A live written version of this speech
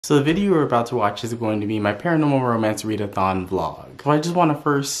So the video you're about to watch is going to be my paranormal romance readathon vlog. So I just want to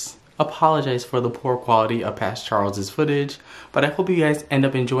first apologize for the poor quality of past Charles's footage, but I hope you guys end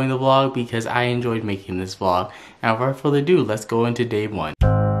up enjoying the vlog because I enjoyed making this vlog. And without further ado, let's go into day one.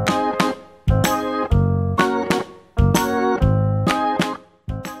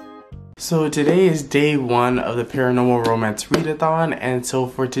 So today is day one of the paranormal romance readathon, and so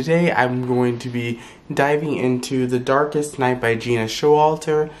for today I'm going to be diving into The Darkest Night by Gina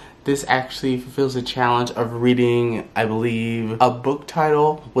Showalter. This actually fulfills the challenge of reading, I believe, a book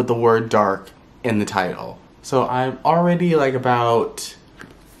title with the word dark in the title. So I'm already like about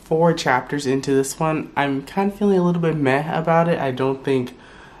 4 chapters into this one. I'm kind of feeling a little bit meh about it. I don't think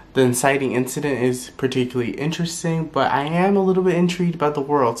the inciting incident is particularly interesting, but I am a little bit intrigued about the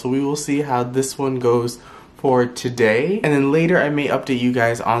world, so we will see how this one goes for today. And then later I may update you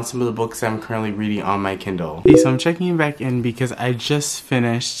guys on some of the books I'm currently reading on my Kindle. Okay, so I'm checking back in because I just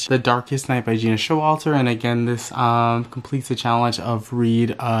finished The Darkest Night by Gina Showalter, and again this completes the challenge of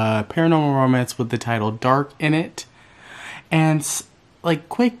read a paranormal romance with the title Dark in it. And like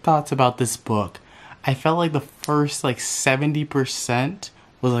quick thoughts about this book, I felt like the first like 70%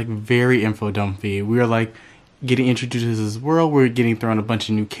 was like very info dumpy. We were like getting introduced to this world, we're getting thrown a bunch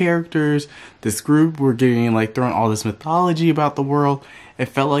of new characters, this group, we're getting like thrown all this mythology about the world. It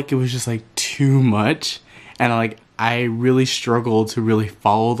felt like it was just like too much, and like I really struggled to really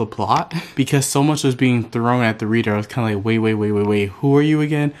follow the plot because so much was being thrown at the reader. I was kind of like, wait, who are you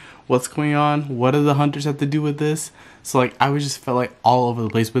again? What's going on? What do the hunters have to do with this? So like I was just felt like all over the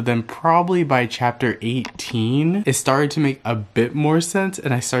place, but then probably by chapter 18 it started to make a bit more sense,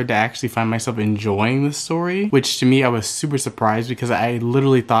 and I started to actually find myself enjoying the story, which to me I was super surprised because I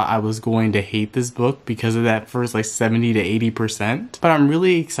literally thought I was going to hate this book because of that first like 70 to 80%. But I'm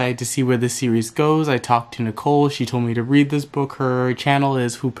really excited to see where this series goes. I talked to Nicole, she told me to read this book. Her channel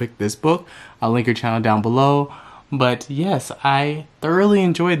is Who Picked This Book. I'll link her channel down below. But yes, I thoroughly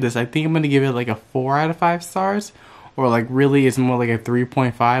enjoyed this. I think I'm gonna give it like a 4 out of 5 stars. Or like really it's more like a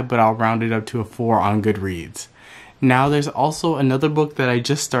 3.5, but I'll round it up to a 4 on Goodreads. Now there's also another book that I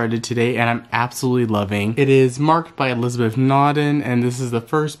just started today and I'm absolutely loving. It is Marked by Elizabeth Nauden, and this is the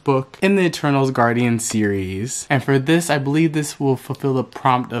first book in the Eternals Guardian series. And for this, I believe this will fulfill the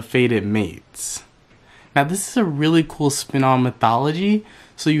prompt of Fated Mates. Now this is a really cool spin on mythology.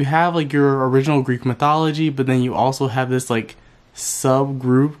 So you have like your original Greek mythology, but then you also have this like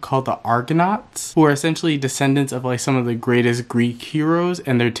subgroup called the Argonauts, who are essentially descendants of like some of the greatest Greek heroes,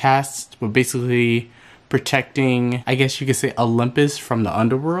 and they're tasked with basically protecting, I guess you could say, Olympus from the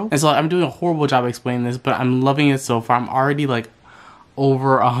underworld. And so I'm doing a horrible job explaining this, but I'm loving it so far. I'm already like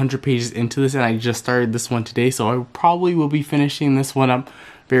over 100 pages into this, and I just started this one today, so I probably will be finishing this one up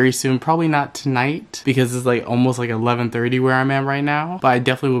very soon. Probably not tonight because it's like almost like 11:30 where I'm at right now, but I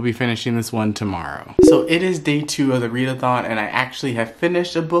definitely will be finishing this one tomorrow. So it is day 2 of the readathon, and I actually have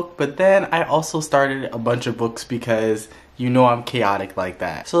finished a book, but then I also started a bunch of books because you know I'm chaotic like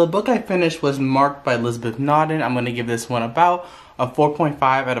that. So the book I finished was Marked by Elizabeth Nauden. I'm going to give this one about a 4.5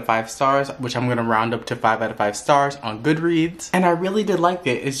 out of 5 stars, which I'm going to round up to 5 out of 5 stars on Goodreads. And I really did like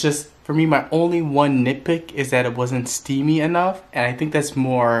it. It's just, for me, my only one nitpick is that it wasn't steamy enough, and I think that's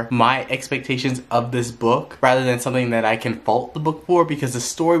more my expectations of this book rather than something that I can fault the book for, because the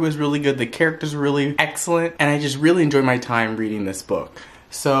story was really good, the characters were really excellent, and I just really enjoyed my time reading this book.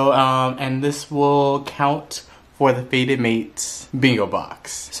 So, and this will count for the Fated Mates bingo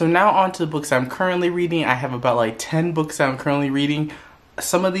box. So now on to the books I'm currently reading. I have about like 10 books that I'm currently reading.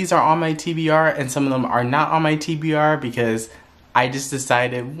 Some of these are on my TBR and some of them are not on my TBR because I just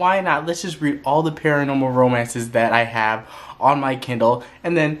decided, why not? Let's just read all the paranormal romances that I have on my Kindle,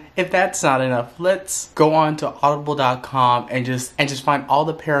 and then if that's not enough, let's go on to audible.com and just find all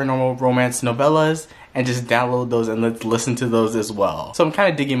the paranormal romance novellas and just download those and let's listen to those as well. So I'm kind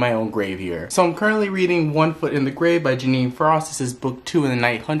of digging my own grave here. So I'm currently reading One Foot in the Grave by Janine Frost. This is book 2 in the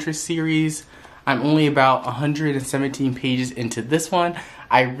Night Huntress series. I'm only about 117 pages into this one.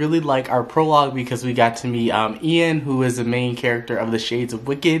 I really like our prologue because we got to meet Ian, who is the main character of the Shades of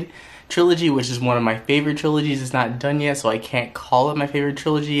Wicked trilogy, which is one of my favorite trilogies. It's not done yet, so I can't call it my favorite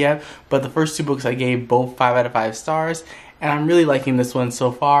trilogy yet, but the first 2 books I gave both 5 out of 5 stars, and I'm really liking this one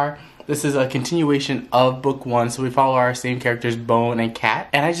so far. This is a continuation of book 1, so we follow our same characters, Bone and Cat,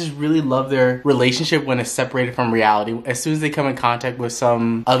 and I just really love their relationship when it's separated from reality. As soon as they come in contact with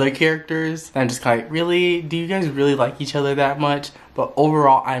some other characters, I'm just kind of like, really? Do you guys really like each other that much? But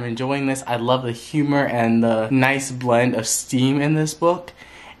overall, I'm enjoying this. I love the humor and the nice blend of steam in this book,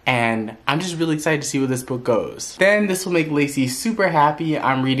 and I'm just really excited to see where this book goes. Then this will make Lacey super happy.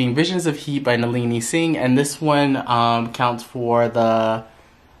 I'm reading Visions of Heat by Nalini Singh, and this one counts for the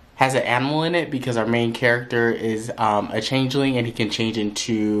has an animal in it because our main character is a changeling and he can change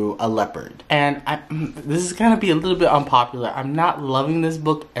into a leopard. And this is gonna be a little bit unpopular. I'm not loving this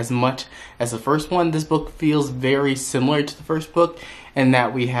book as much as the first one. This book feels very similar to the first book in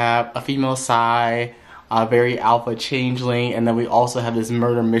that we have a female Psy, a very alpha changeling, and then we also have this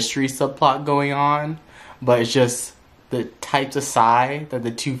murder mystery subplot going on. But it's just the types of Psy that the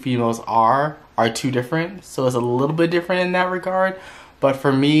two females are too different. So it's a little bit different in that regard. But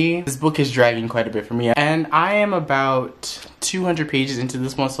for me, this book is dragging quite a bit for me. And I am about 200 pages into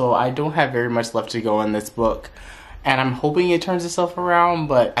this one, so I don't have very much left to go in this book. And I'm hoping it turns itself around,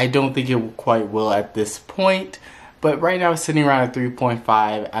 but I don't think it quite will at this point. But right now it's sitting around a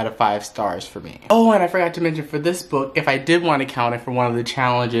 3.5 out of 5 stars for me. Oh, and I forgot to mention for this book, if I did want to count it for one of the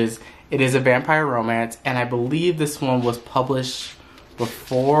challenges, it is a vampire romance, and I believe this one was published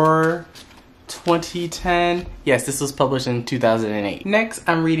before 2010. Yes, this was published in 2008. Next,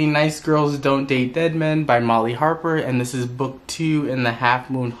 I'm reading Nice Girls Don't Date Dead Men by Molly Harper, and this is book 2 in the Half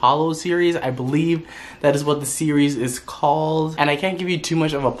Moon Hollow series. I believe that is what the series is called. And I can't give you too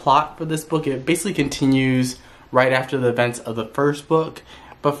much of a plot for this book. It basically continues right after the events of the first book.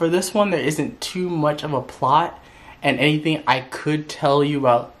 But for this one, there isn't too much of a plot, and anything I could tell you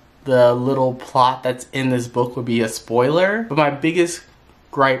about the little plot that's in this book would be a spoiler. But my biggest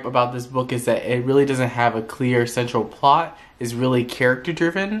gripe about this book is that it really doesn't have a clear central plot. It's really character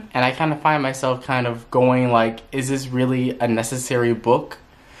driven, and I kind of find myself kind of going like, is this really a necessary book?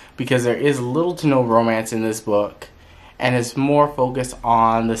 Because there is little to no romance in this book, and it's more focused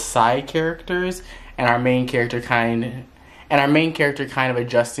on the side characters and our main character kind of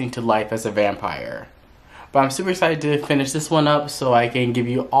adjusting to life as a vampire. But I'm super excited to finish this one up so I can give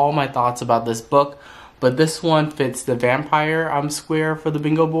you all my thoughts about this book. But this one fits the vampire square for the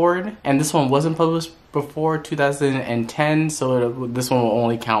bingo board. And this one wasn't published before 2010, so this one will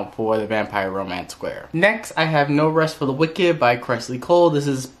only count for the vampire romance square. Next, I have No Rest for the Wicked by Kresley Cole. This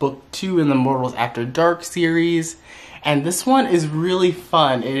is book 2 in the Mortals After Dark series. And this one is really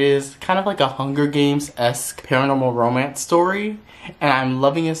fun. It is kind of like a Hunger Games-esque paranormal romance story. And I'm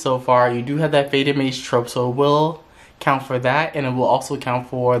loving it so far. You do have that fated mage trope, so it will count for that, and it will also count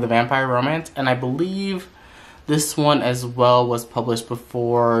for the vampire romance. And I believe this one as well was published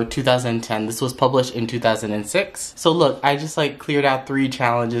before 2010. This was published in 2006. So look, I just like cleared out 3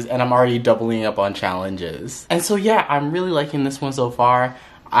 challenges and I'm already doubling up on challenges. And so yeah, I'm really liking this one so far.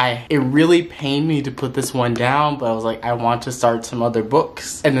 It really pained me to put this one down, but I was like, I want to start some other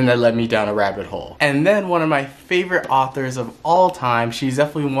books, and then that led me down a rabbit hole. And then one of my favorite authors of all time, she's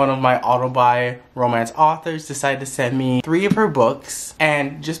definitely one of my auto-buy romance authors, decided to send me 3 of her books,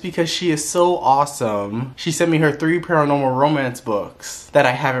 and just because she is so awesome, she sent me her 3 paranormal romance books that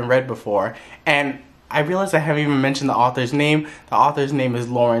I haven't read before. And I realized I haven't even mentioned the author's name. The author's name is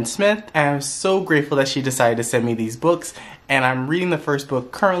Lauren Smith, and I'm so grateful that she decided to send me these books. And I'm reading the first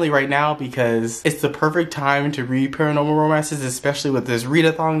book currently right now because it's the perfect time to read paranormal romances, especially with this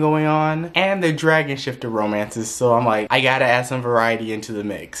readathon going on. And they're dragon shifter romances, so I'm like, I gotta add some variety into the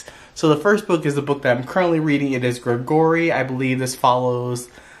mix. So the first book is the book that I'm currently reading. It is Grigori. I believe this follows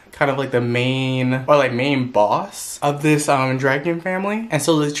kind of like the main boss of this dragon family. And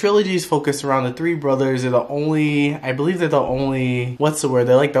so the trilogy is focused around the 3 brothers. They're the only, I believe they're the only, what's the word?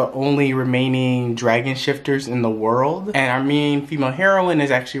 They're like the only remaining dragon shifters in the world. And our main female heroine is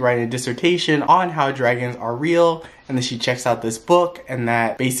actually writing a dissertation on how dragons are real. And then she checks out this book, and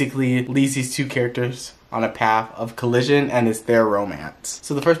that basically leads these 2 characters on a path of collision, and it's their romance.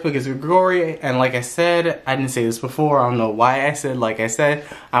 So the first book is Grigori, and like I said, I didn't say this before, I don't know why I said like I said,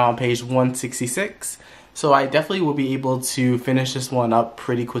 I'm on page 166. So I definitely will be able to finish this one up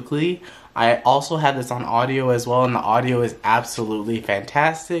pretty quickly. I also have this on audio as well, and the audio is absolutely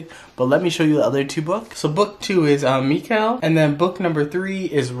fantastic. But let me show you the other 2 books. So book 2 is Mikael, and then book number 3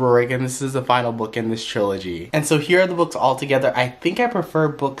 is Rurik, and this is the final book in this trilogy. And so here are the books all together. I think I prefer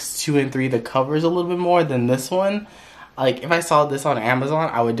books 2 and 3, the covers a little bit more than this one. Like, if I saw this on Amazon,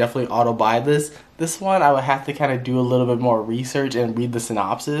 I would definitely auto-buy this. This one, I would have to kind of do a little bit more research and read the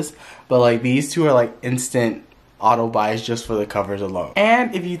synopsis. But like, these 2 are like instant auto buys just for the covers alone.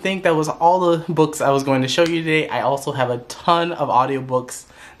 And if you think that was all the books I was going to show you today, I also have a ton of audiobooks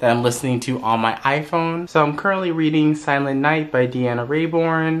that I'm listening to on my iPhone. So I'm currently reading Silent Night by Deanna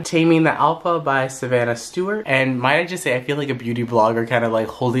Raybourn, Taming the Alpha by Savannah Stewart, and might I just say, I feel like a beauty blogger kind of like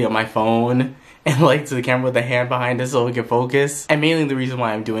holding up my phone and like to the camera with the hand behind it so we can focus. And mainly the reason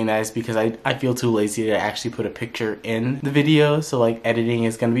why I'm doing that is because I feel too lazy to actually put a picture in the video, so like editing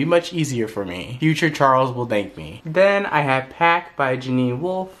is gonna be much easier for me. Future Charles will thank me. Then I have Pack by Janine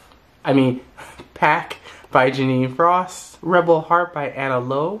Wolfe. Pack by Janine Frost, Rebel Heart by Anna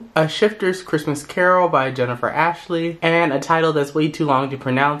Lowe, A Shifter's Christmas Carol by Jennifer Ashley, and a title that's way too long to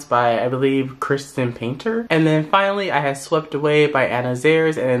pronounce by, I believe, Kristen Painter. And then finally I have Swept Away by Anna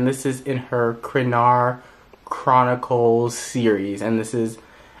Zares, and this is in her Krenar Chronicles series, and this is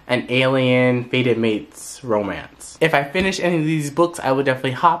an alien fated mates romance. If I finish any of these books, I would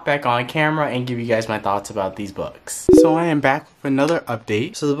definitely hop back on camera and give you guys my thoughts about these books. So I am back with another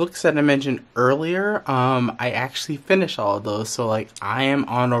update. So the books that I mentioned earlier, I actually finished all of those. So like I am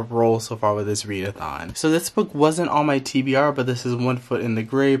on a roll so far with this readathon. So this book wasn't on my TBR, but this is One Foot in the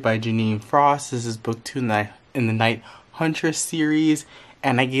Grave by Janine Frost. This is book 2 in the Night Huntress series.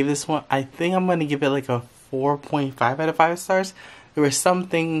 And I gave this one, I think I'm going to give it like a 4.5 out of 5 stars. There were some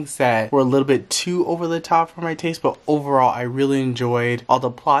things that were a little bit too over the top for my taste, but overall I really enjoyed all the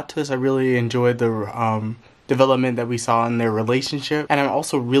plot twists. I really enjoyed the development that we saw in their relationship, and I'm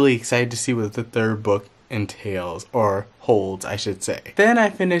also really excited to see what the third book entails, or holds I should say. Then I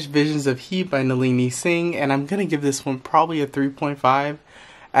finished Visions of Heat by Nalini Singh, and I'm gonna give this one probably a 3.5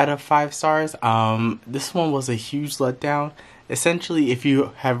 out of 5 stars. This one was a huge letdown. Essentially, if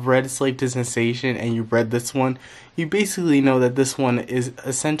you have read Slave to Sensation and you read this one, you basically know that this one is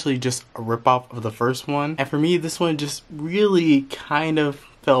essentially just a ripoff of the first one. And for me, this one just really kind of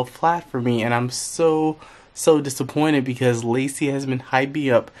fell flat for me, and I'm so disappointed because Lacey has been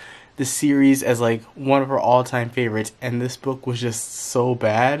hyping up the series as like one of her all-time favorites, and this book was just so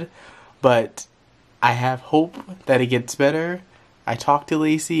bad. But I have hope that it gets better. I talked to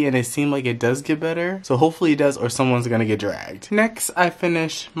Lacey and it seemed like it does get better, so hopefully it does, or someone's gonna get dragged. Next, I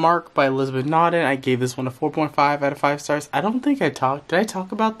finished Mark by Elizabeth Nodden. I gave this one a 4.5 out of 5 stars. I don't think did I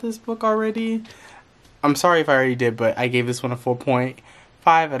talk about this book already? I'm sorry if I already did, but I gave this one a 4.5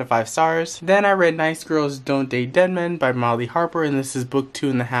 out of 5 stars. Then I read Nice Girls Don't Date Dead Men by Molly Harper, and this is book 2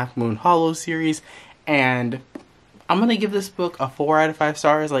 in the Half Moon Hollow series, and I'm gonna give this book a 4 out of 5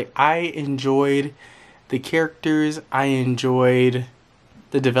 stars. Like, I enjoyed the characters, I enjoyed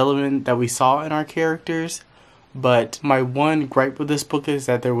the development that we saw in our characters, but my one gripe with this book is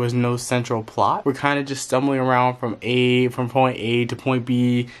that there was no central plot. We're kind of just stumbling around from point A to point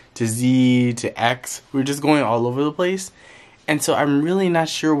B to Z to X. We're just going all over the place, and so I'm really not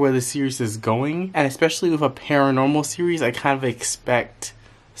sure where the series is going. And especially with a paranormal series, I kind of expect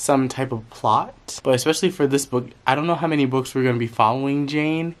some type of plot. But especially for this book, I don't know how many books we're going to be following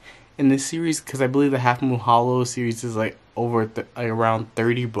Jane in this series, because I believe the Half Moon Hollow series is like over around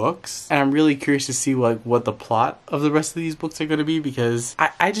 30 books, and I'm really curious to see like what the plot of the rest of these books are going to be, because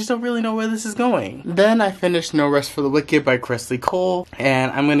I just don't really know where this is going. Then I finished No Rest for the Wicked by Cressley Cole,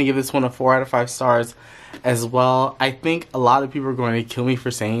 and I'm going to give this one a 4 out of 5 stars as well. I think a lot of people are going to kill me for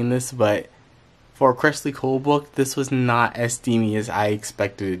saying this, but for a Cressley Cole book, this was not as steamy as I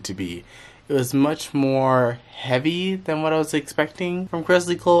expected it to be. It was much more heavy than what I was expecting from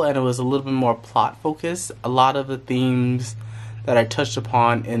Cressley Cole, and it was a little bit more plot focused. A lot of the themes that I touched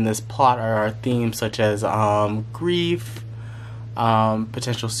upon in this plot are themes such as grief,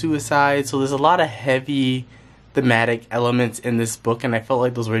 potential suicide. So there's a lot of heavy thematic elements in this book, and I felt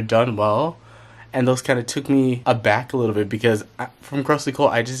like those were done well. And those kind of took me aback a little bit, because from Cressley Cole,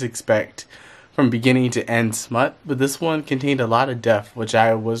 I just expect from beginning to end smut, but this one contained a lot of depth, which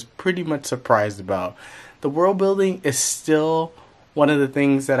I was pretty much surprised about. The world building is still one of the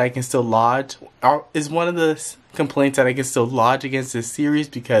things that I can still lodge, or is one of the complaints that I can still lodge against this series,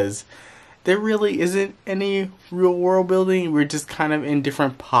 because there really isn't any real world building. We're just kind of in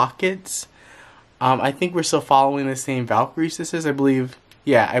different pockets. I think we're still following the same Valkyrie sisters. I believe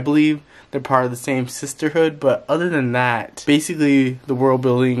they're part of the same sisterhood, but other than that, basically the world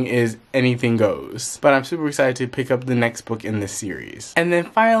building is anything goes. But I'm super excited to pick up the next book in this series. And then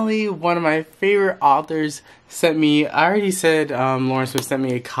finally, one of my favorite authors sent me, I already said Lawrence Smith sent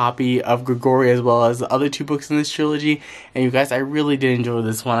me a copy of Grigori as well as the other 2 books in this trilogy, and you guys, I really did enjoy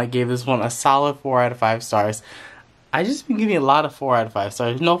this one. I gave this one a solid 4 out of 5 stars. I just been giving a lot of 4 out of 5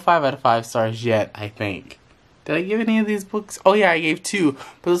 stars. No 5 out of 5 stars yet, I think. Did I give any of these books? Oh yeah, I gave 2.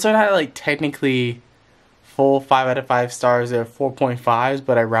 But those are not like technically full 5 out of 5 stars. They're 4.5s,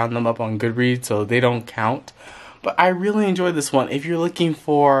 but I round them up on Goodreads, so they don't count. But I really enjoyed this one. If you're looking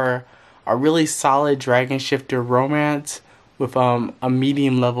for a really solid dragon shifter romance with a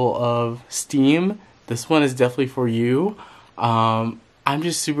medium level of steam, this one is definitely for you. I'm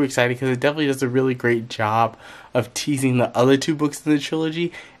just super excited because it definitely does a really great job of teasing the other 2 books in the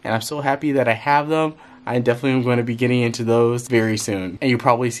trilogy, and I'm so happy that I have them. I definitely am going to be getting into those very soon, and you'll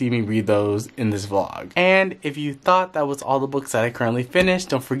probably see me read those in this vlog. And if you thought that was all the books that I currently finished,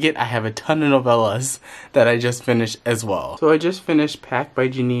 don't forget I have a ton of novellas that I just finished as well. So I just finished Packed by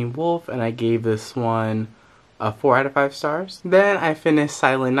Janine Wolfe, and I gave this one a 4 out of 5 stars. Then I finished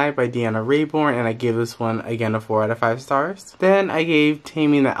Silent Night by Deanna Raybourn, and I gave this one again a 4 out of 5 stars. Then I gave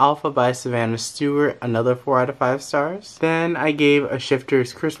Taming the Alpha by Savannah Stewart another 4 out of 5 stars. Then I gave A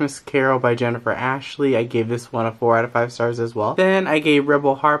Shifter's Christmas Carol by Jennifer Ashley. I gave this one a 4 out of 5 stars as well. Then I gave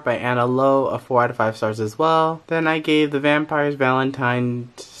Rebel Heart by Anna Lowe a 4 out of 5 stars as well. Then I gave The Vampire's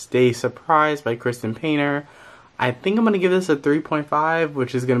Valentine's Day Surprise by Kristen Painter. I think I'm going to give this a 3.5,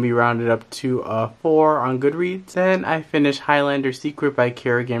 which is going to be rounded up to a 4 on Goodreads. Then I finished Highlander Secret by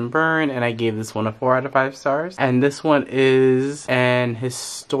Kerrigan Byrne, and I gave this one a 4 out of 5 stars. And this one is an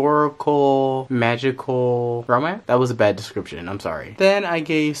historical, magical romance. That was a bad description, I'm sorry. Then I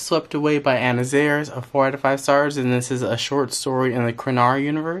gave Swept Away by Anna Zares a 4 out of 5 stars, and this is a short story in the PNR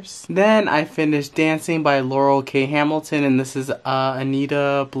universe. Then I finished Dancing by Laurel K. Hamilton, and this is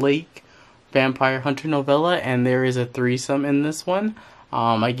Anita Blake Vampire Hunter novella, and there is a threesome in this one.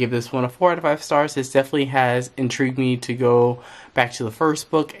 I give this one a 4 out of 5 stars. This definitely has intrigued me to go back to the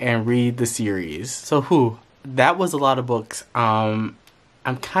first book and read the series. So that was a lot of books. I'm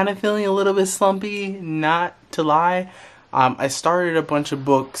kind of feeling a little bit slumpy, not to lie. I started a bunch of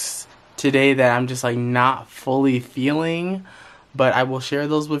books today that I'm just like not fully feeling, but I will share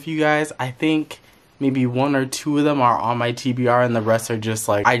those with you guys. I think maybe 1 or 2 of them are on my TBR, and the rest are just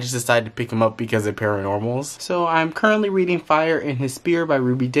like, I just decided to pick them up because of paranormals. So I'm currently reading Fire in His Spear by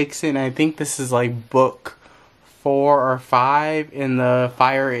Ruby Dixon. I think this is like book 4 or 5 in the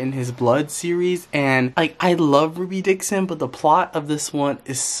Fire in His Blood series. And like, I love Ruby Dixon, but the plot of this one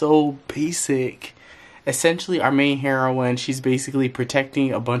is so basic. Essentially, our main heroine, she's basically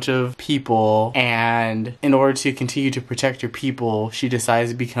protecting a bunch of people, and in order to continue to protect her people, she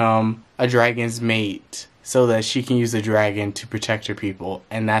decides to become a dragon's mate so that she can use the dragon to protect her people.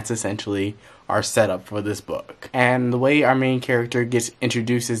 And that's essentially our setup for this book. And the way our main character gets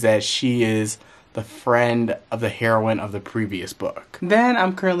introduced is that she is the friend of the heroine of the previous book. Then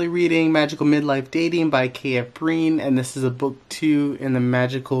I'm currently reading Magical Midlife Dating by K.F. Breen, and this is a book 2 in the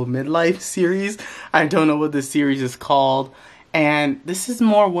Magical Midlife series. I don't know what this series is called, and this is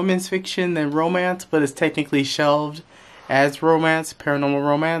more women's fiction than romance, but it's technically shelved as romance, paranormal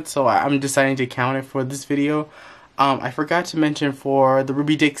romance, so I'm deciding to count it for this video. I forgot to mention for the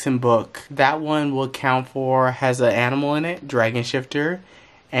Ruby Dixon book, that one will count for, has an animal in it, Dragon Shifter.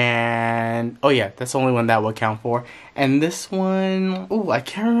 And oh yeah, that's the only one that would count for. And this one, I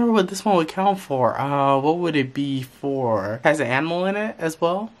can't remember what this one would count for. What would it be for? Has an animal in it as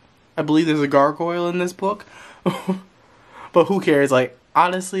well. I believe there's a gargoyle in this book. But who cares? Like,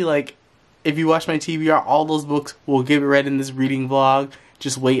 honestly, like, if you watch my TBR, all those books will get read in this reading vlog.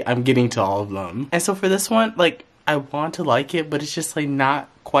 Just wait, I'm getting to all of them. And so for this one, like, I want to like it, but it's just like not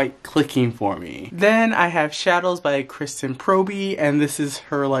quite clicking for me. Then I have Shadows by Kristen Proby, and this is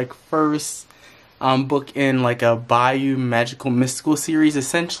her like first book in like a Bayou magical mystical series.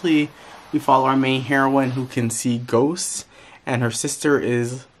 Essentially, we follow our main heroine who can see ghosts, and her sister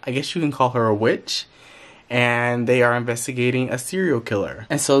is, I guess you can call her a witch, and they are investigating a serial killer.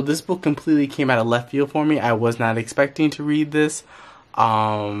 And so this book completely came out of left field for me. I was not expecting to read this.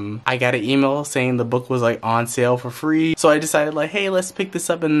 I got an email saying the book was like on sale for free, so I decided like, hey, let's pick this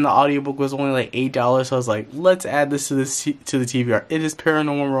up, and the audiobook was only like $8, so I was like, let's add this to the TBR. It is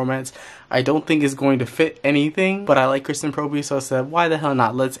paranormal romance. I don't think it's going to fit anything, but I like Kristen Proby, so I said, why the hell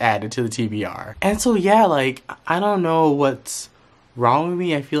not, let's add it to the TBR. And so yeah, like, I don't know what's wrong with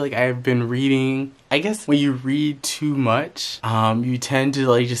me. I feel like I've been reading, I guess when you read too much, you tend to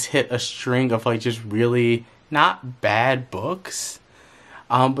like just hit a string of like just really not bad books,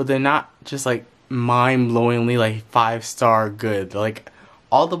 but they're not just like mind-blowingly like 5-star good. Like,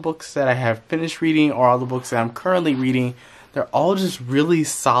 all the books that I have finished reading or all the books that I'm currently reading, they're all just really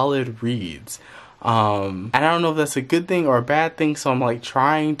solid reads. And I don't know if that's a good thing or a bad thing, so I'm like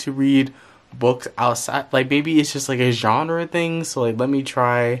trying to read books outside. Like, maybe it's just like a genre thing, so like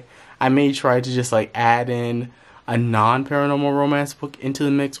I may try to just like add in a non-paranormal romance book into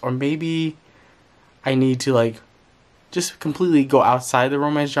the mix, or maybe I need to like just completely go outside the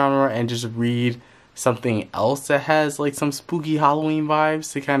romance genre and just read something else that has like some spooky Halloween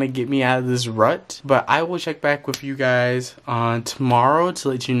vibes to kind of get me out of this rut. But I will check back with you guys on tomorrow to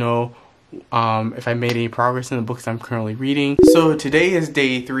let you know if I made any progress in the books I'm currently reading. So today is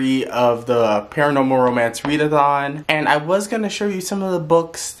day 3 of the Paranormal Romance Readathon, and I was going to show you some of the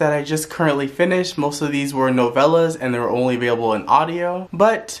books that I just currently finished. Most of these were novellas and they were only available in audio,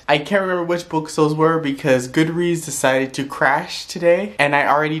 but I can't remember which books those were because Goodreads decided to crash today, and I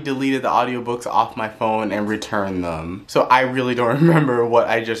already deleted the audiobooks off my phone and returned them, so I really don't remember what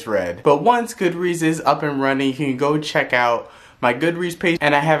I just read. But once Goodreads is up and running, you can go check out my Goodreads page,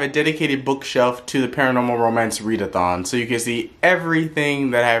 and I have a dedicated bookshelf to the Paranormal Romance Readathon, so you can see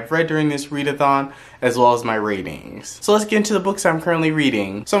everything that I've read during this readathon, as well as my ratings. So let's get into the books I'm currently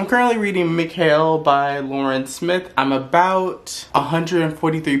reading. So I'm currently reading Mikhail by Lauren Smith. I'm about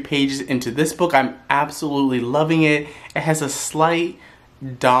 143 pages into this book. I'm absolutely loving it. It has a slight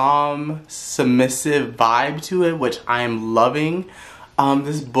dom submissive vibe to it, which I am loving.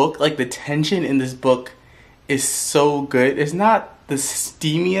 This book, like the tension in this book is so good. It's not the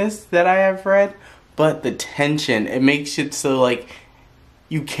steamiest that I have read, but the tension, it makes it so like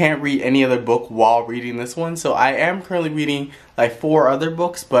you can't read any other book while reading this one. So I am currently reading like 4 other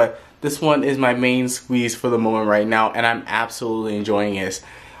books, but this one is my main squeeze for the moment right now, and I'm absolutely enjoying it.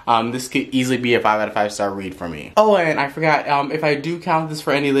 This could easily be a 5 out of 5 star read for me. Oh, and I forgot, if I do count this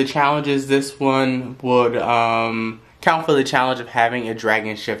for any of the challenges, this one would count for the challenge of having a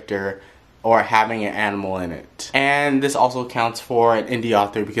dragon shifter or having an animal in it. And this also counts for an indie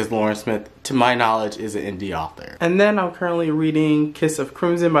author because Lauren Smith, to my knowledge, is an indie author. And then I'm currently reading Kiss of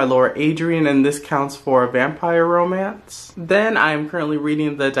Crimson by Laura Adrian, and this counts for a vampire romance. Then I'm currently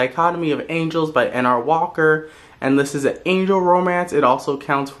reading The Dichotomy of Angels by N.R. Walker, and this is an angel romance. It also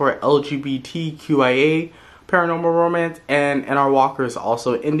counts for LGBTQIA paranormal romance, and N.R. Walker is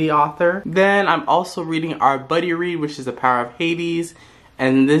also an indie author. Then I'm also reading our buddy read, which is The Power of Hades.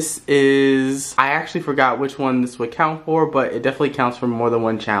 And this is, I actually forgot which one this would count for, but it definitely counts for more than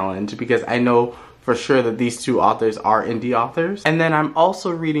one challenge because I know for sure that these 2 authors are indie authors. And then I'm also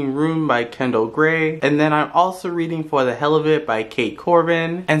reading Room by Kendall Gray. And then I'm also reading For the Hell of It by Kate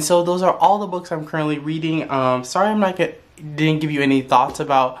Corbin. And so those are all the books I'm currently reading. Sorry didn't give you any thoughts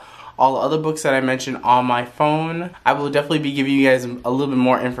about all the other books that I mentioned on my phone. I will definitely be giving you guys a little bit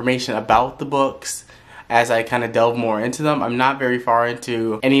more information about the books as I kind of delve more into them. I'm not very far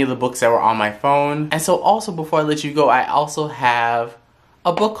into any of the books that were on my phone. And so also, before I let you go, I also have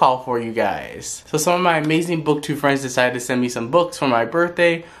a book haul for you guys. So some of my amazing booktube friends decided to send me some books for my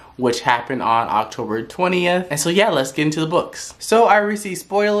birthday, which happened on October 20th. And so yeah, let's get into the books. So I received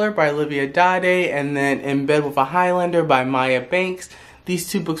Spoiler by Olivia Dade, and then In Bed with a Highlander by Maya Banks. These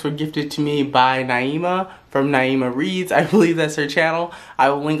 2 books were gifted to me by Naima from Naima Reads. I believe that's her channel. I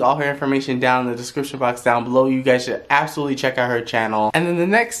will link all her information down in the description box down below. You guys should absolutely check out her channel. And then the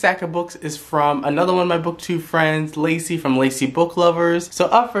next stack of books is from another one of my booktube friends, Lacey from LaceyBookLovers. So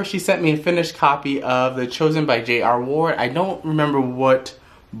up first, she sent me a finished copy of The Chosen by J.R. Ward. I don't remember what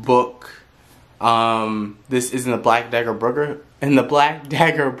book this is in the Black Dagger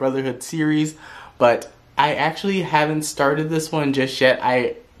Brotherhood series, but I actually haven't started this one just yet.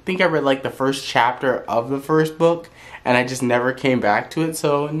 I think I read like the first chapter of the first book and I just never came back to it.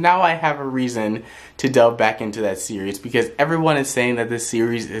 So now I have a reason to delve back into that series because everyone is saying that this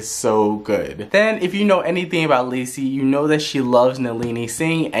series is so good. Then if you know anything about Lacey, you know that she loves Nalini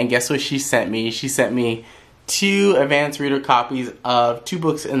Singh, and guess what she sent me? She sent me 2 advanced reader copies of 2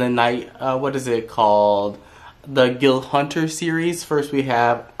 books in the night. What is it called? The Gil Hunter series. First we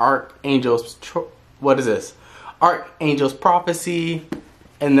have Archangel's Prophecy,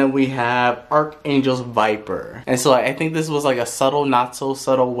 and then we have Archangel's Viper. And so I think this was like a subtle, not so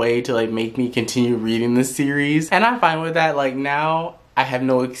subtle way to like make me continue reading this series. And I'm fine with that. Like now I have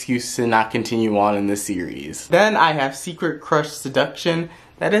no excuse to not continue on in this series. Then I have Secret Crush Seduction.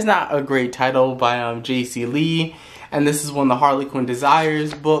 That is not a great title by J.C. Lee. And this is one of the Harley Quinn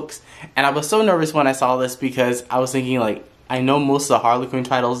Desires books. And I was so nervous when I saw this because I was thinking like, I know most of the Harley Quinn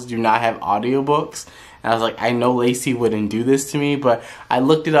titles do not have audiobooks. And I was like, I know Lacey wouldn't do this to me, but I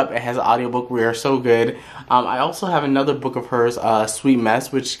looked it up. It has an audiobook. We are so good. I also have another book of hers, Sweet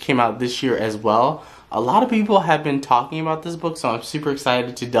Mess, which came out this year as well. A lot of people have been talking about this book, so I'm super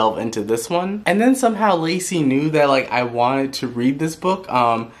excited to delve into this one. And then somehow Lacey knew that like I wanted to read this book.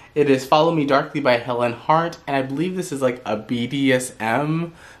 It is Follow Me Darkly by Helen Hart, and I believe this is like a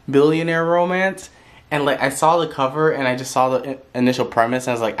BDSM billionaire romance. And like I saw the cover and I just saw the initial premise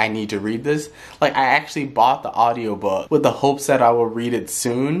and I was like, I need to read this. Like I actually bought the audiobook with the hopes that I will read it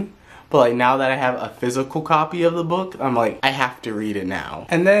soon. But like now that I have a physical copy of the book, I'm like, I have to read it now.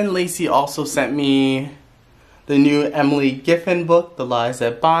 And then Lacey also sent me the new Emily Giffen book, The Lies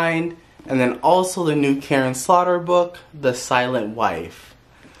That Bind. And then also the new Karen Slaughter book, The Silent Wife.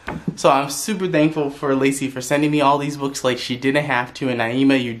 So I'm super thankful for Lacey for sending me all these books. Like she didn't have to, and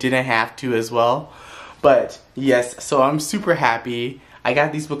Naima, you didn't have to as well. But yes, so I'm super happy. I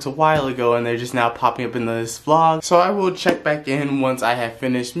got these books a while ago and they're just now popping up in this vlog. So I will check back in once I have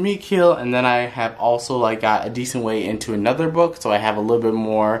finished Mikhail, and then I have also like got a decent way into another book, so I have a little bit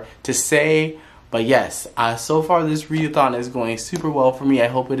more to say. But yes, so far this readathon is going super well for me. I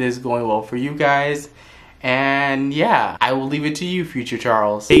hope it is going well for you guys. And yeah, I will leave it to you, Future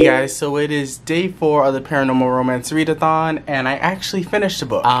Charles. Hey guys, so it is day 4 of the Paranormal Romance Readathon, and I actually finished a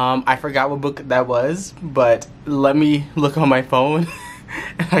book. I forgot what book that was, but let me look on my phone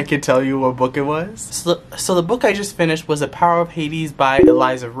and I can tell you what book it was. So the book I just finished was The Power of Hades by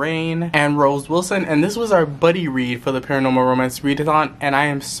Eliza, Raine, and Rose Wilson, and this was our buddy read for the Paranormal Romance Readathon, and I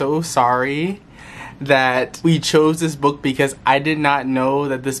am so sorry that we chose this book because I did not know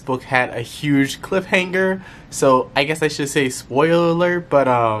that this book had a huge cliffhanger. So I guess I should say spoiler alert, but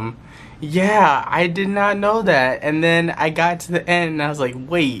yeah, I did not know that. And then I got to the end and I was like,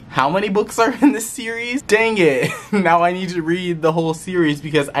 wait, how many books are in this series? Dang it. Now I need to read the whole series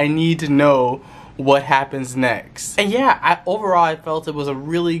because I need to know what happens next. And yeah, overall I felt it was a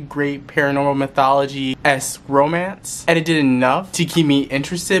really great paranormal mythology-esque romance, and it did enough to keep me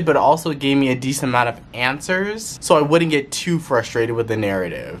interested, but also gave me a decent amount of answers so I wouldn't get too frustrated with the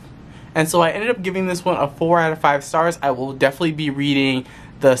narrative. And so I ended up giving this one a 4 out of 5 stars. I will definitely be reading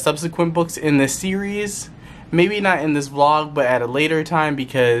the subsequent books in this series, maybe not in this vlog but at a later time,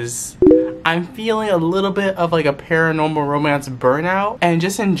 because I'm feeling a little bit of like a paranormal romance burnout, and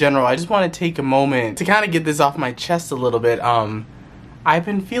just in general I just want to take a moment to kind of get this off my chest a little bit. I've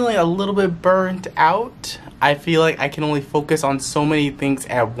been feeling a little bit burnt out. I feel like I can only focus on so many things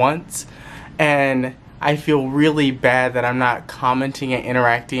at once, and I feel really bad that I'm not commenting and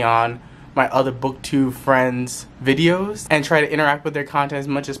interacting on my other booktube friends' videos and try to interact with their content as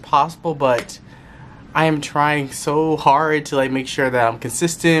much as possible, but I am trying so hard to like make sure that I'm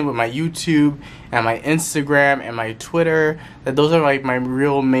consistent with my YouTube and my Instagram and my Twitter, that those are like my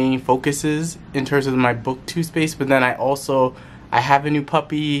real main focuses in terms of my booktube space. But then I have a new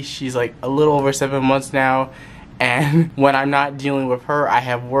puppy. She's like a little over 7 months now, and when I'm not dealing with her, I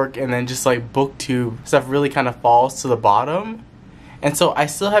have work, and then just like booktube stuff really kind of falls to the bottom. And so I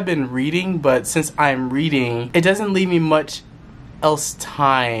still have been reading, but since I'm reading, it doesn't leave me much else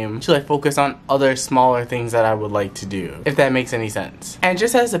time to like focus on other smaller things that I would like to do, if that makes any sense. And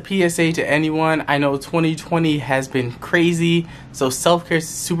just as a PSA to anyone, I know 2020 has been crazy, so self-care is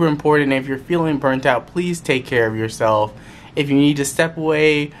super important. If you're feeling burnt out, please take care of yourself. If you need to step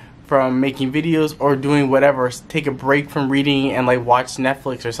away from making videos or doing whatever, take a break from reading and like watch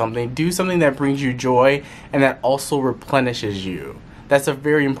Netflix or something. Do something that brings you joy and that also replenishes you. That's a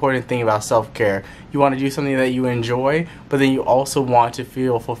very important thing about self-care. You want to do something that you enjoy, but then you also want to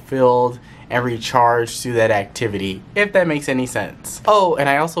feel fulfilled and recharged through that activity, if that makes any sense. Oh, and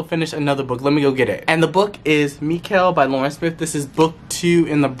I also finished another book. Let me go get it. And the book is Mikael by Lauren Smith. This is book 2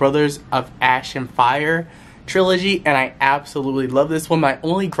 in the Brothers of Ash and Fire trilogy, and I absolutely love this one. My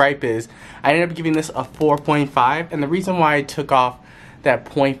only gripe is I ended up giving this a 4.5, and the reason why I took off that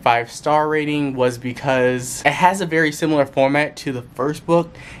 0.5 star rating was because it has a very similar format to the first book,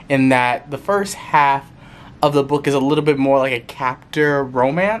 in that the first half of the book is a little bit more like a captor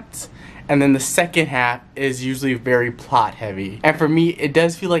romance, and then the second half is usually very plot heavy. And for me, it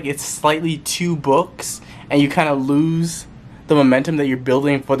does feel like it's slightly 2 books, and you kind of lose the momentum that you're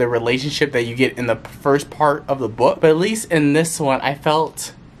building for the relationship that you get in the first part of the book. But at least in this one, I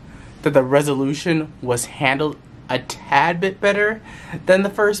felt that the resolution was handled a tad bit better than the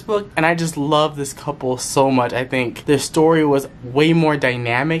first book, and I just love this couple so much. I think their story was way more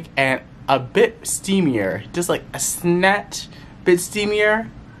dynamic and a bit steamier, just like a snatch bit steamier,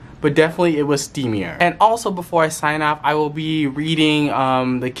 but definitely it was steamier. And also, before I sign off, I will be reading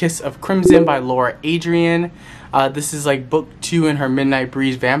The Kiss of Crimson by Laura Adrian. This is like book 2 in her Midnight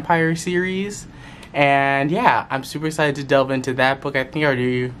Breeze vampire series, and yeah, I'm super excited to delve into that book. I think I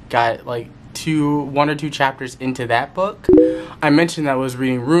already got like 1 or 2 chapters into that book. I mentioned that I was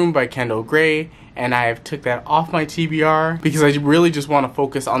reading Room by Kendall Gray, and I have took that off my TBR because I really just want to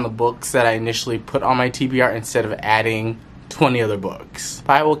focus on the books that I initially put on my TBR instead of adding 20 other books.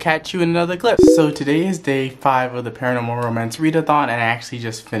 But I will catch you in another clip. So today is day 5 of the Paranormal Romance Readathon, and I actually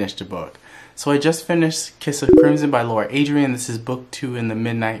just finished a book. So I just finished Kiss of Crimson by Laura Adrian. This is book 2 in the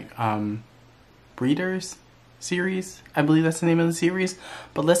Midnight Breeders series. I believe that's the name of the series.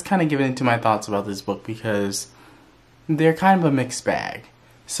 But let's kind of get into my thoughts about this book, because they're kind of a mixed bag.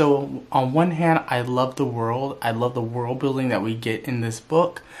 So on one hand, I love the world. I love the world building that we get in this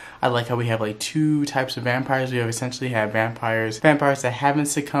book. I like how we have like 2 types of vampires. We have essentially vampires that haven't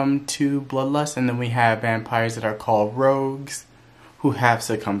succumbed to bloodlust, and then we have vampires that are called rogues who have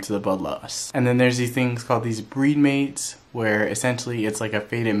succumbed to the bloodlust. And then there's these things called these breed mates, where essentially it's like a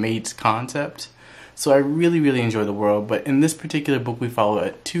fated mates concept. So I really enjoy the world, but in this particular book we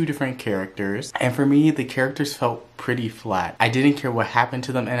follow 2 different characters, and for me the characters felt pretty flat. I didn't care what happened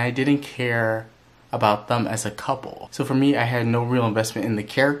to them, and I didn't care about them as a couple. So for me, I had no real investment in the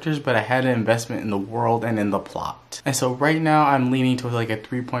characters, but I had an investment in the world and in the plot. And so right now I'm leaning towards like a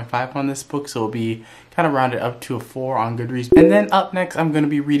 3.5 on this book, so it'll be kind of rounded up to a 4 on Goodreads. And then up next, I'm going to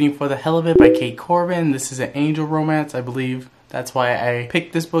be reading For the Hell of It by Kate Corbin. This is an angel romance, I believe. That's why I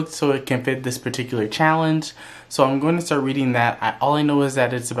picked this book, so it can fit this particular challenge. So I'm going to start reading that. All I know is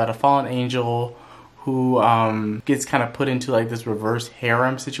that it's about a fallen angel who gets kind of put into like this reverse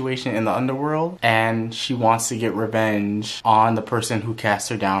harem situation in the underworld, and she wants to get revenge on the person who cast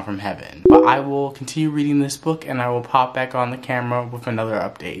her down from heaven. But I will continue reading this book, and I will pop back on the camera with another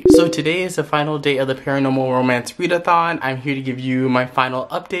update. So today is the final day of the Paranormal Romance Readathon. I'm here to give you my final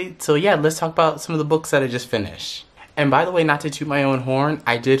update. So yeah, let's talk about some of the books that I just finished. And by the way, not to toot my own horn,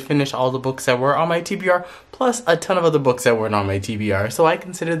 I did finish all the books that were on my TBR, plus a ton of other books that weren't on my TBR, so I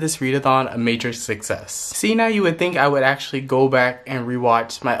consider this readathon a major success. See, now you would think I would actually go back and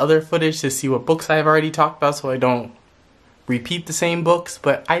rewatch my other footage to see what books I've already talked about so I don't repeat the same books,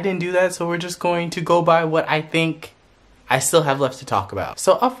 but I didn't do that, so we're just going to go by what I think I still have left to talk about.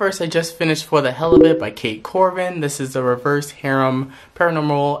 So up first, I just finished For the Hell of It by Kate Corbin. This is the reverse harem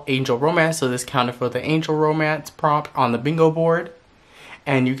paranormal angel romance, so this counted for the angel romance prompt on the bingo board.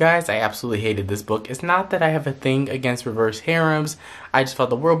 And you guys, I absolutely hated this book. It's not that I have a thing against reverse harems. I just felt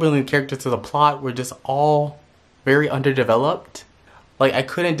the world building, characters to the plot were just all very underdeveloped. Like, I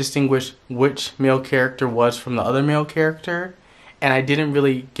couldn't distinguish which male character was from the other male character. And I didn't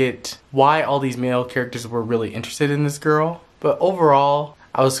really get why all these male characters were really interested in this girl. But overall,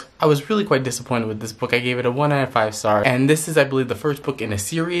 I was really quite disappointed with this book. I gave it a 1 out of 5 stars. And this is, I believe, the first book in a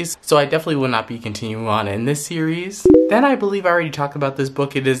series. So I definitely will not be continuing on in this series. Then I believe I already talked about this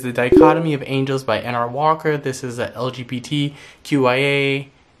book. It is The Dichotomy of Angels by N.R. Walker. This is a LGBTQIA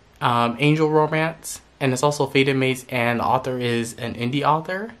angel romance. And it's also Fated Mates, and the author is an indie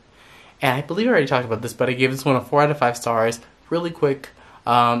author. And I believe I already talked about this, but I gave this one a 4 out of 5 stars. Really quick.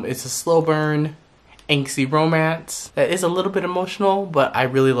 It's a slow burn, angsty romance that is a little bit emotional, but I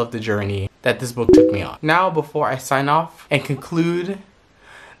really love the journey that this book took me on. Now, before I sign off and conclude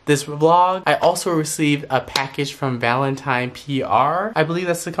this vlog, I also received a package from Valentine PR. I believe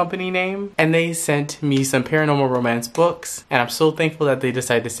that's the company name. And they sent me some paranormal romance books. And I'm so thankful that they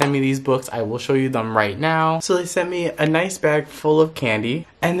decided to send me these books. I will show you them right now. So they sent me a nice bag full of candy.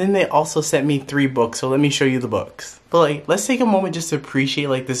 And then they also sent me 3 books. So let me show you the books. But like, let's take a moment just to appreciate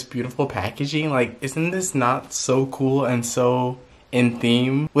like this beautiful packaging. Like, isn't this not so cool and so in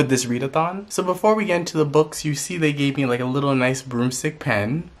theme with this readathon? So before we get into the books, you see they gave me like a little nice broomstick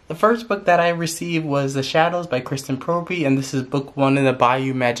pen. The first book that I received was The Shadows by Kristen Prope, and this is book 1 in the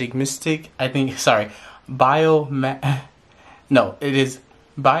Bayou Magic Mystic. It is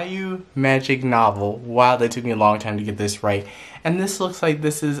Bayou Magic novel. Wow, that took me a long time to get this right. And this looks like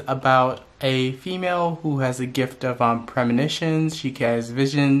this is about a female who has a gift of premonitions. She has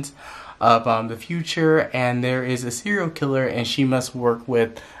visions of the future, and there is a serial killer, and she must work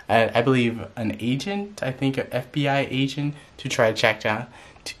with, I believe, an agent, I think an FBI agent, to try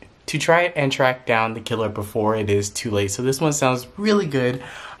and track down the killer before it is too late. So this one sounds really good.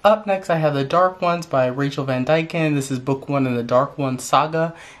 Up next, I have The Dark Ones by Rachel Van Dyken. This is book 1 in the Dark Ones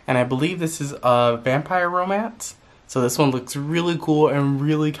saga, and I believe this is a vampire romance. So this one looks really cool and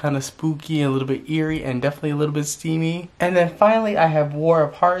really kind of spooky and a little bit eerie and definitely a little bit steamy. And then finally, I have War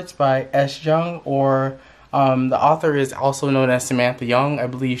of Hearts by S. Young, or the author is also known as Samantha Young. I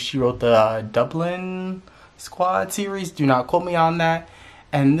believe she wrote the Dublin Squad series. Do not quote me on that.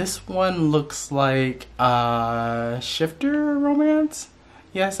 And this one looks like a shifter romance.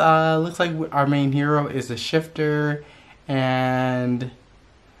 Yes, looks like our main hero is a shifter, and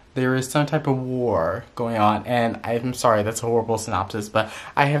there is some type of war going on, and I'm sorry, that's a horrible synopsis, but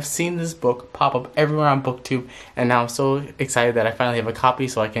I have seen this book pop up everywhere on BookTube, and now I'm so excited that I finally have a copy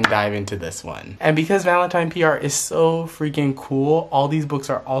so I can dive into this one. And because Valentine PR is so freaking cool, all these books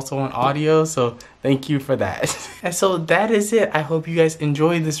are also on audio, so thank you for that. And so that is it. I hope you guys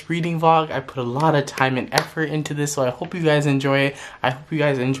enjoyed this reading vlog. I put a lot of time and effort into this, so I hope you guys enjoy it. I hope you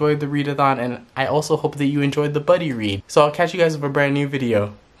guys enjoyed the readathon, and I also hope that you enjoyed the buddy read. So I'll catch you guys with a brand new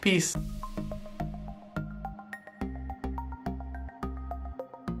video. Peace.